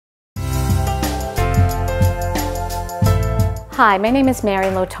Hi, my name is Mary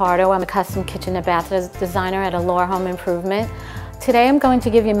Lotardo. I'm a custom kitchen and bath designer at Alure Home Improvement. Today I'm going to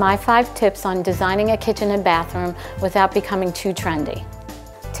give you my 5 tips on designing a kitchen and bathroom without becoming too trendy.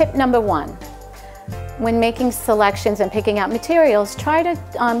 Tip number 1. When making selections and picking out materials, try to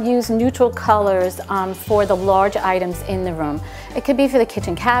use neutral colors for the large items in the room. It could be for the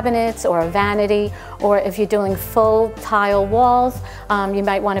kitchen cabinets or a vanity, or if you're doing full tile walls, you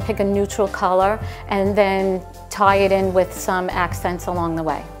might want to pick a neutral color and then tie it in with some accents along the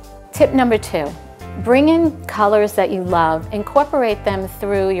way. Tip number 2. Bring in colors that you love. Incorporate them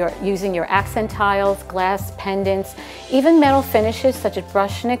through using your accent tiles, glass pendants, even metal finishes such as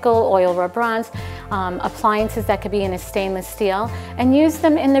brushed nickel, oil rub bronze, appliances that could be in a stainless steel, and use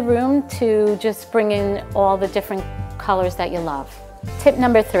them in the room to just bring in all the different colors that you love. Tip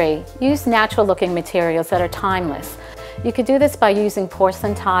number 3. Use natural looking materials that are timeless. You could do this by using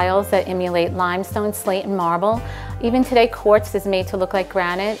porcelain tiles that emulate limestone, slate, and marble. Even today, quartz is made to look like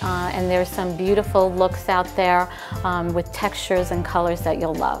granite, and there's some beautiful looks out there with textures and colors that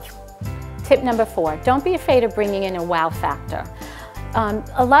you'll love. Tip number 4, don't be afraid of bringing in a wow factor.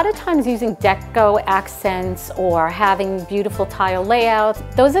 A lot of times using deco accents or having beautiful tile layouts,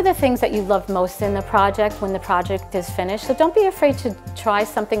 those are the things that you love most in the project when the project is finished. So don't be afraid to try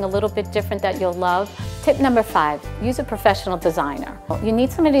something a little bit different that you'll love. Tip number 5, use a professional designer. You need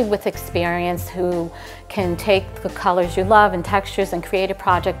somebody with experience who can take the colors you love and textures and create a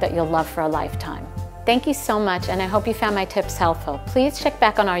project that you'll love for a lifetime. Thank you so much, and I hope you found my tips helpful. Please check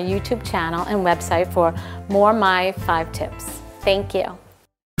back on our YouTube channel and website for more My 5 tips. Thank you.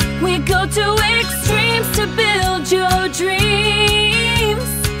 We go to extremes to build your dreams.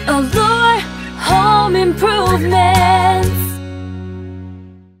 Allure Home Improvements.